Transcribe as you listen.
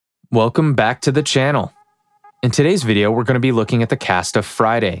Welcome back to the channel. In today's video, we're going to be looking at the cast of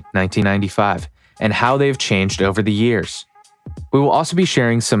Friday, 1995, and how they've changed over the years. We will also be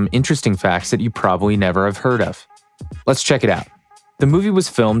sharing some interesting facts that you probably never have heard of. Let's check it out. The movie was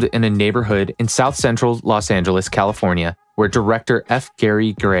filmed in a neighborhood in South Central Los Angeles, California, where director F.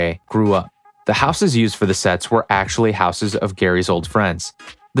 Gary Gray grew up. The houses used for the sets were actually houses of Gary's old friends.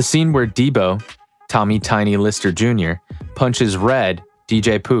 The scene where Debo, Tommy Tiny Lister Jr., punches Red,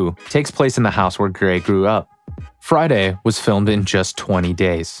 DJ Pooh, takes place in the house where Gray grew up. Friday was filmed in just 20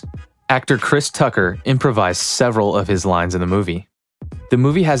 days. Actor Chris Tucker improvised several of his lines in the movie. The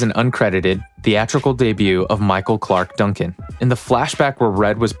movie has an uncredited, theatrical debut of Michael Clark Duncan. In the flashback where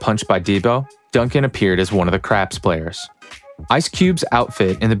Red was punched by Debo, Duncan appeared as one of the craps players. Ice Cube's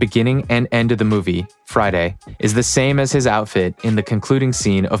outfit in the beginning and end of the movie, Friday, is the same as his outfit in the concluding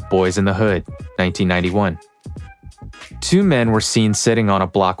scene of Boys in the Hood, 1991. Two men were seen sitting on a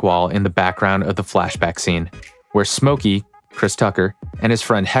block wall in the background of the flashback scene, where Smokey, Chris Tucker, and his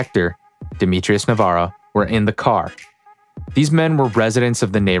friend Hector, Demetrius Navarro, were in the car. These men were residents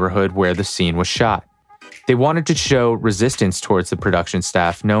of the neighborhood where the scene was shot. They wanted to show resistance towards the production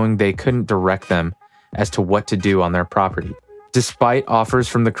staff, knowing they couldn't direct them as to what to do on their property. Despite offers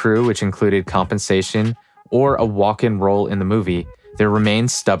from the crew, which included compensation or a walk-in role in the movie, they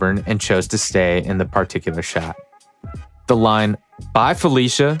remained stubborn and chose to stay in the particular shot. The line, "Bye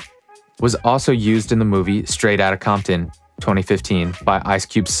Felicia," was also used in the movie Straight Outta Compton, 2015, by Ice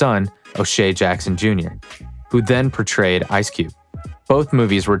Cube's son, O'Shea Jackson Jr., who then portrayed Ice Cube. Both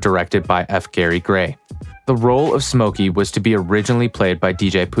movies were directed by F. Gary Gray. The role of Smokey was to be originally played by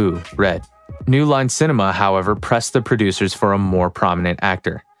DJ Pooh, Red. New Line Cinema, however, pressed the producers for a more prominent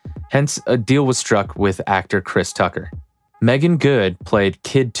actor. Hence, a deal was struck with actor Chris Tucker. Megan Good played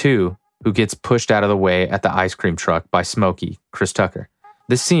Kid 2, who gets pushed out of the way at the ice cream truck by Smokey, Chris Tucker.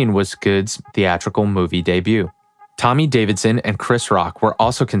 This scene was Good's theatrical movie debut. Tommy Davidson and Chris Rock were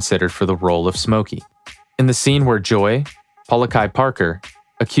also considered for the role of Smokey. In the scene where Joy, Paulakai Parker,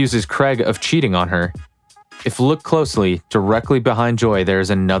 accuses Craig of cheating on her, if you look closely, directly behind Joy there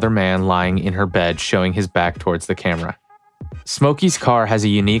is another man lying in her bed showing his back towards the camera. Smokey's car has a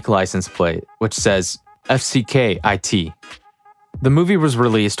unique license plate, which says FCK-IT. The movie was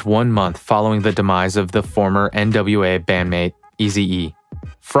released 1 month following the demise of the former NWA bandmate Eazy-E.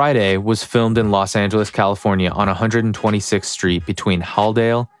 Friday was filmed in Los Angeles, California on 126th Street between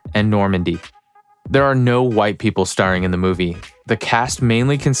Halldale and Normandy. There are no white people starring in the movie. The cast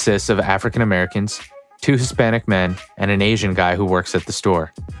mainly consists of African Americans, 2 Hispanic men, and an Asian guy who works at the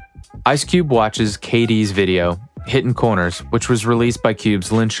store. Ice Cube watches KD's video, Hittin' Corners, which was released by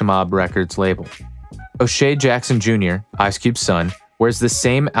Cube's Lynch Mob Records label. O'Shea Jackson Jr., Ice Cube's son, wears the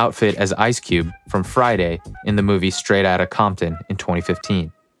same outfit as Ice Cube from Friday in the movie Straight Outta Compton in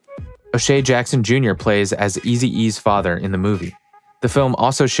 2015. O'Shea Jackson Jr. plays as Eazy-E's father in the movie. The film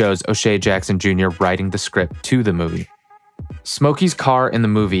also shows O'Shea Jackson Jr. writing the script to the movie. Smokey's car in the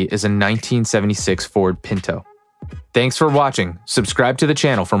movie is a 1976 Ford Pinto. Thanks for watching. Subscribe to the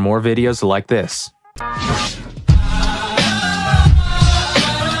channel for more videos like this.